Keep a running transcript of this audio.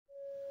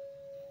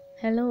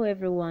Hello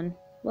everyone,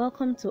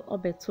 welcome to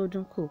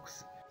Obetodun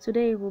Cooks.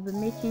 Today we'll be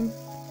making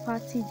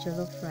party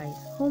jollof rice,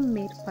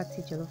 homemade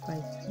party jollof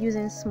rice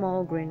using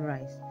small grain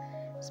rice.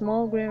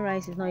 Small grain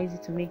rice is not easy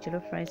to make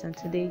jollof rice, and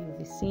today you'll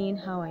be seeing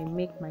how I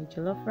make my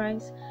jollof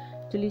rice,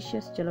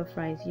 delicious jollof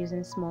rice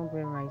using small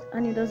grain rice,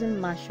 and it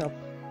doesn't mash up,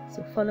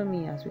 so follow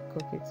me as we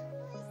cook it.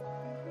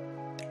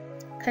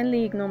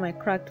 Kindly ignore my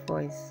cracked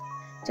voice,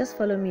 just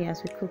follow me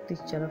as we cook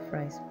this jollof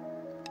rice.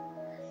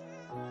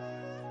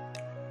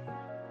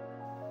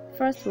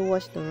 First, we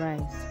wash the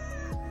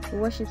rice. We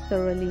wash it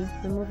thoroughly,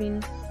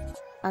 removing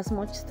as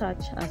much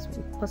starch as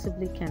we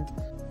possibly can.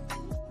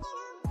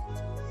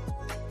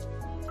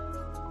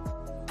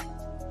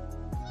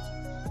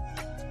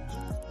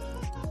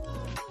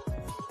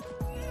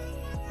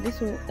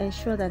 This will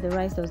ensure that the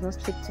rice does not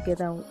stick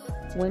together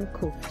when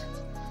cooked.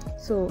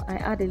 So I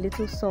add a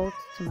little salt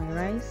to my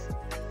rice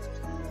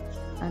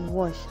and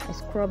wash. I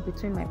scrub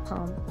between my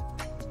palm.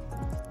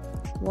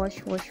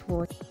 Wash.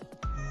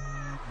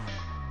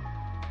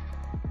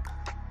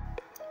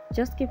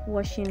 Just keep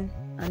washing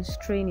and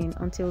straining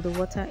until the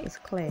water is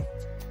clear.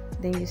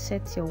 Then you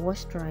set your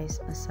washed rice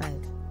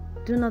aside.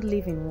 Do not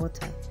leave in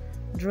water.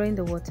 Drain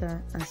the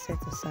water and set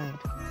aside.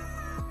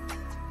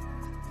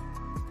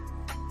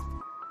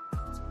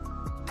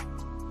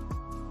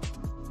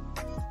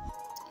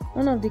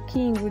 One of the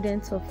key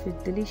ingredients of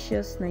a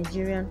delicious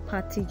Nigerian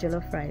party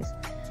jollof rice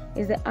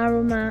is the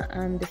aroma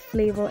and the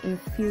flavor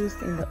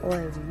infused in the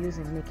oil you use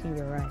in making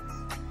your rice.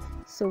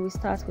 So we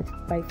start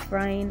by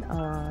frying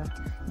our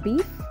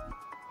beef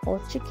or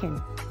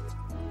chicken.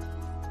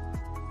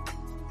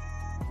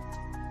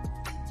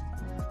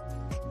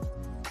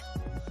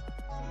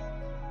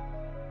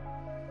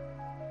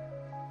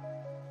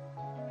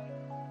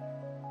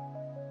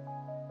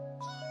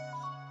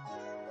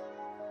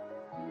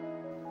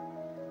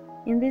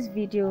 In this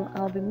video,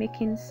 I'll be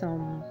making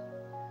some,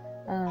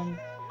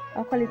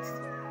 I'll call it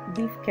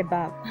beef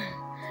kebab.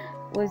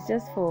 It was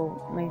just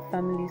for my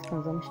family's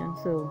consumption,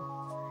 so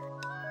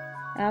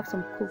I have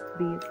some cooked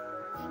beef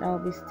that I'll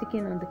be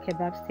sticking on the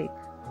kebab stick.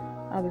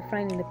 I'll be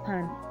frying in the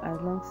pan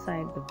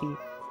alongside the beef.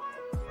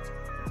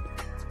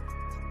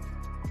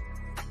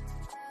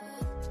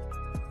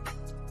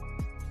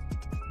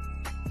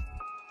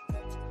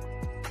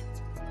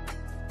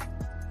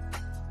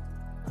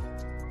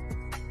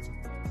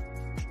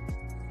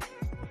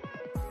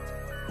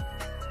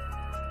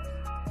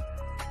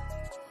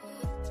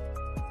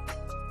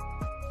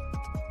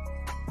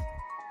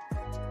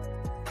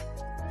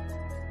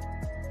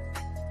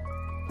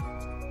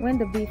 When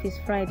the beef is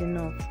fried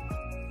enough,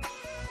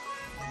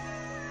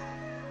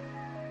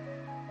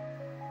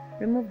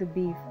 remove the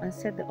beef and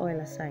set the oil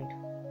aside.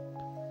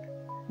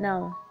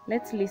 Now,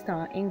 let's list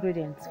our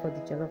ingredients for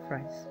the jollof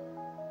rice.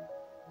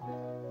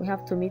 We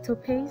have tomato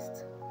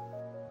paste,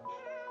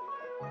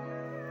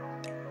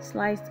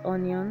 sliced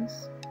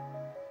onions,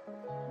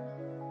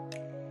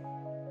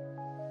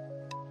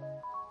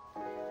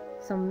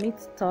 some meat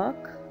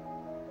stock,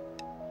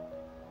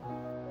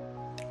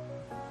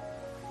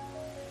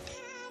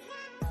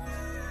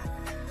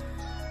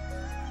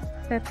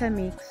 pepper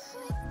mix,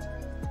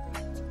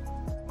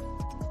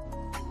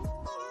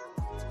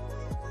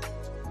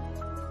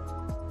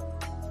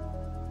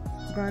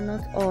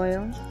 groundnut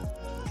oil,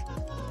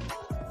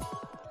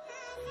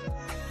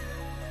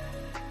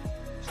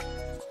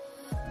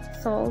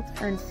 salt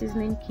and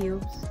seasoning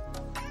cubes,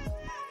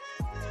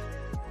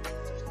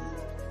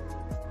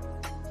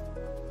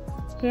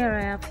 here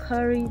I have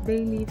curry,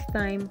 bay leaf,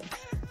 thyme,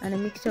 and a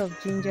mixture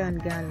of ginger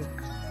and garlic,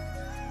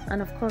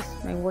 and of course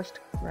my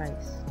washed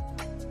rice.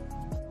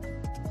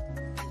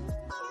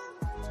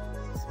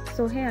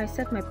 So here I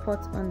set my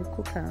pot on the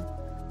cooker,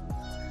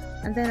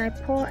 and then I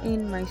pour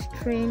in my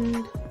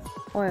strained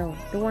oil,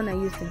 the one I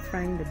used in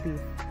frying the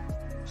beef.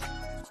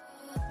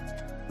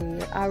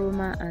 The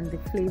aroma and the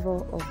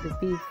flavor of the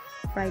beef,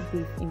 fried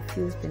beef,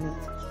 infused in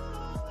it.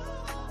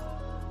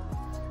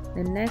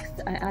 Then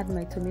next I add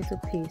my tomato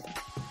paste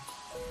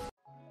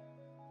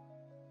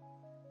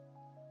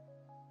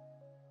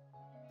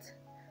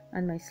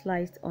and my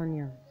sliced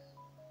onions.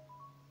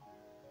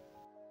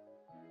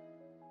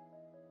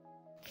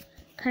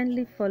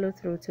 Kindly follow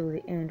through till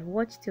the end.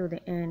 Watch till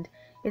the end.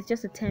 It's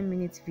just a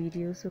 10-minute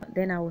video, so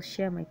then I will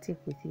share my tip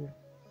with you.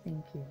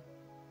 Thank you.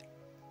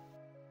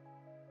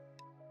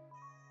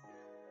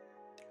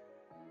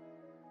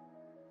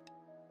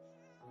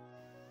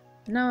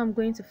 Now I'm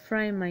going to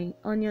fry my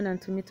onion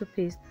and tomato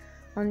paste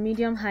on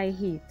medium-high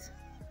heat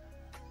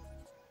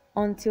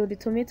until the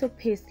tomato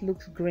paste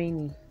looks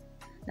grainy.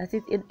 That's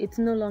it. It's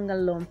no longer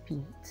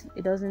lumpy.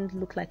 It doesn't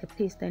look like a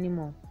paste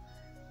anymore.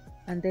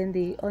 And then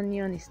the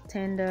onion is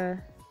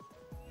tender.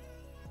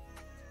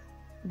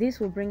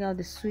 This will bring out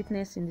the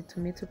sweetness in the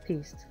tomato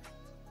paste.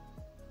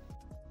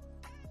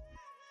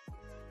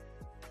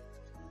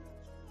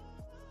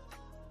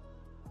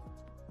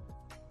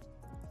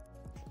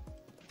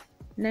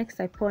 Next,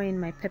 I pour in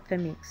my pepper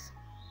mix.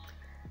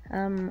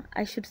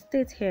 I should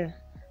state here,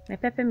 my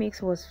pepper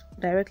mix was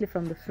directly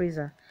from the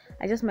freezer.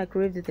 I just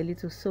microwaved it a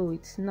little so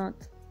it's not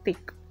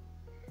thick.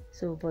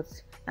 So but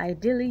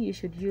ideally you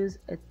should use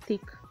a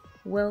thick,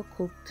 well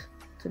cooked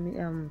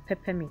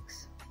pepper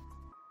mix.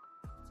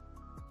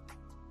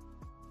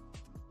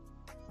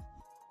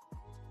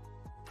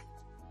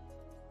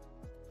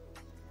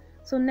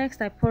 So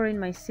next I pour in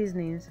my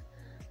seasonings,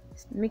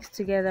 mix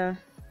together,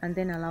 and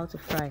then allow to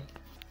fry.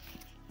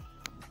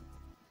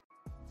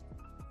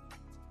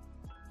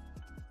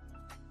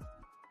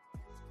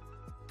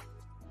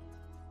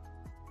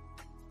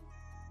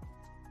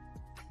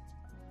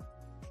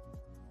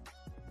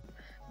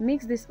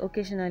 Mix this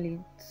occasionally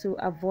to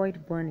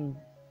avoid burning.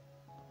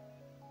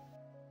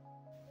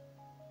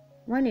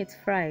 When it's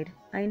fried,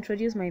 I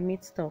introduce my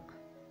meat stock,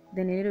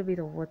 then a little bit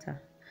of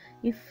water.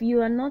 If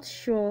you are not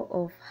sure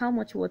of how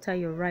much water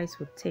your rice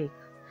would take,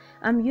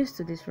 I'm used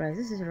to this rice.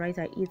 This is the rice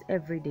I eat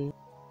every day,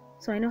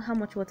 so I know how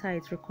much water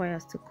it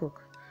requires to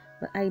cook.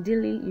 But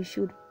ideally, you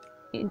should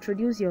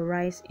introduce your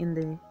rice in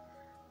the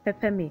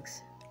pepper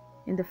mix,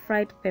 in the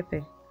fried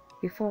pepper,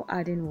 before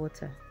adding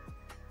water.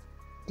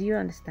 Do you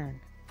understand?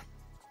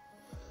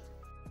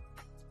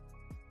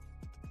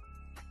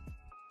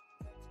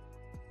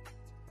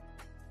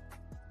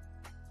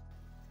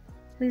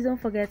 Please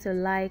don't forget to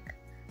like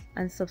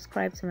and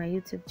subscribe to my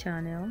YouTube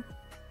channel.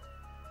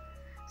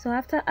 So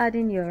after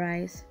adding your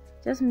rice,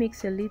 just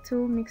mix a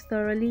little, mix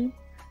thoroughly,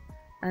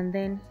 and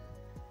then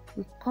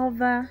we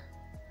cover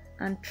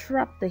and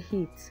trap the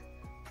heat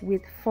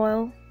with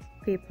foil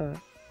paper,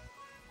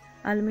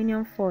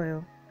 aluminium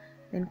foil,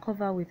 then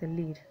cover with a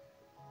lid.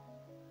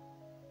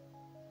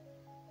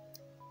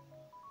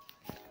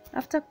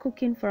 After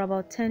cooking for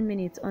about 10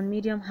 minutes on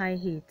medium-high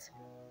heat,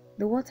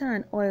 the water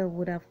and oil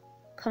would have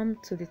come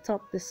to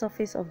the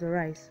surface of the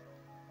rice.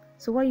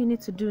 So what you need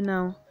to do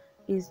now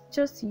is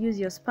just use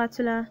your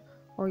spatula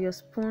or your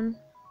spoon.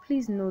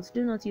 Please note,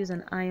 do not use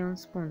an iron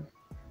spoon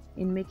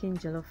in making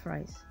jollof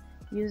rice.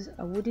 Use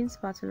a wooden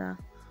spatula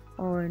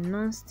or a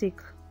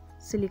non-stick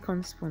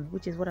silicone spoon,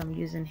 which is what I'm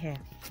using here.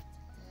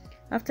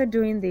 After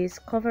doing this,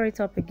 cover it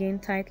up again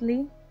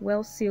tightly,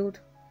 well sealed.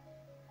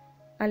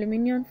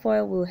 Aluminium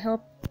foil will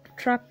help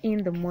trap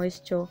in the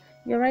moisture.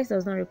 Your rice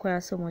does not require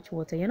so much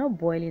water. You're not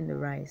boiling the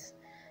rice.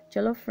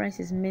 Jollof rice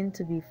is meant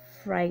to be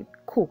fried,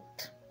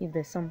 cooked, if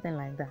there's something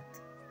like that.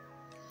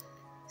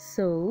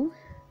 So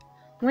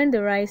when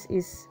the rice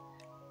is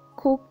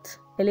cooked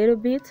a little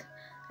bit,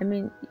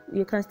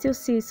 you can still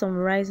see some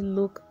rice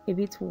look a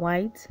bit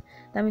white.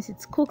 That means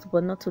it's cooked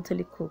but not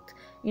totally cooked.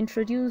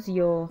 Introduce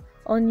your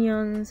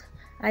onions.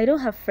 I don't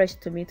have fresh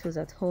tomatoes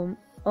at home.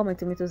 All my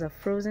tomatoes are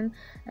frozen,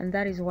 and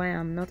that is why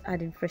I'm not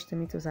adding fresh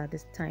tomatoes at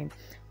this time.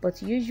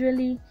 But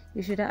usually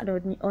you should add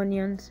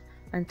onions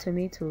and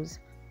tomatoes,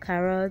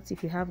 carrots,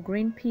 if you have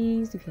green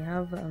peas, if you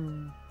have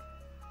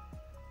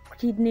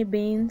kidney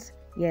beans,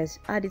 yes,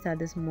 add it at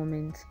this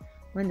moment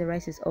when the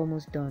rice is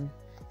almost done.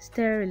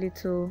 Stir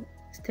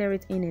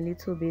it in a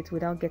little bit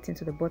without getting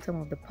to the bottom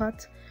of the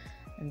pot,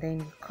 and then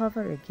you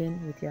cover again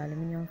with your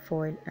aluminium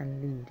foil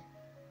and lid.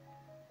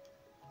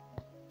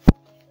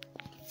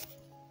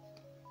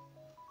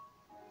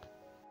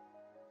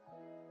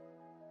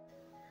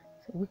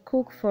 So we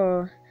cook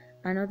for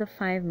another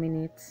 5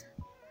 minutes.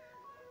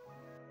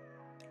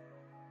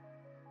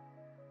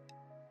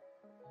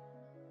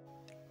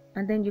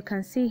 And then you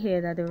can see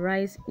here that the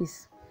rice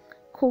is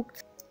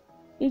cooked.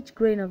 Each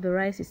grain of the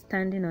rice is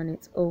standing on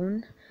its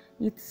own.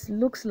 It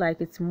looks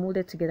like it's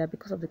molded together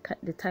because of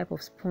the type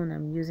of spoon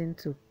I'm using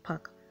to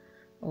pack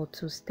or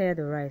to stir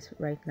the rice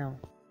right now.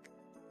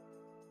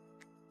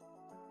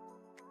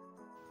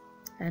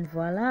 And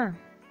voila,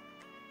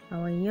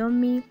 our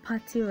yummy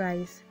party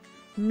rice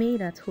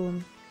made at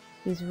home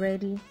is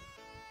ready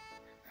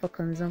for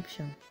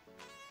consumption.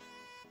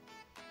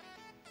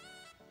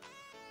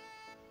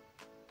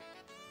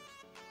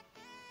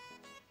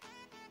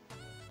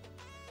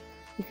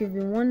 If you've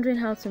been wondering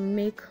how to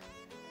make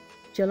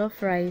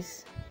jollof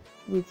rice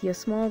with your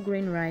small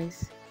grain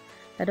rice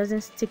that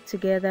doesn't stick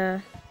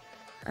together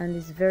and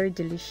is very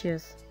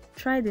delicious,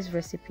 try this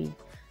recipe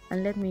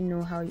and let me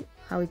know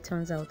how it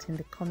turns out in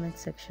the comment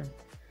section.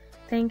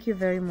 Thank you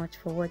very much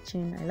for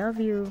watching. I love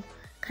you.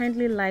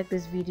 Kindly like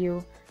this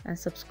video and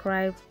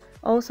subscribe.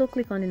 Also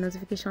click on the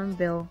notification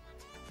bell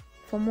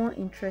for more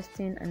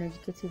interesting and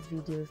educative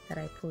videos that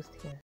I post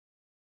here.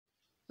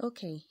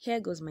 Okay, here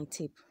goes my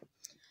tip.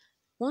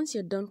 Once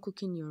you're done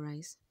cooking your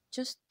rice,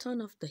 just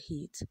turn off the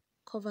heat,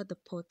 cover the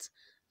pot,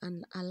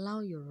 and allow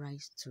your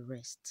rice to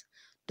rest.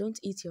 Don't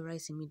eat your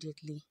rice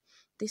immediately.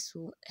 This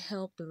will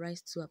help the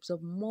rice to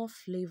absorb more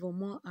flavor,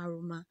 more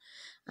aroma,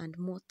 and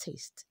more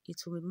taste.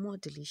 It will be more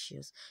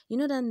delicious. You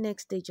know that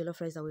next day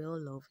jollof rice that we all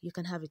love, you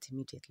can have it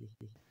immediately.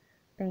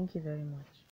 Thank you very much.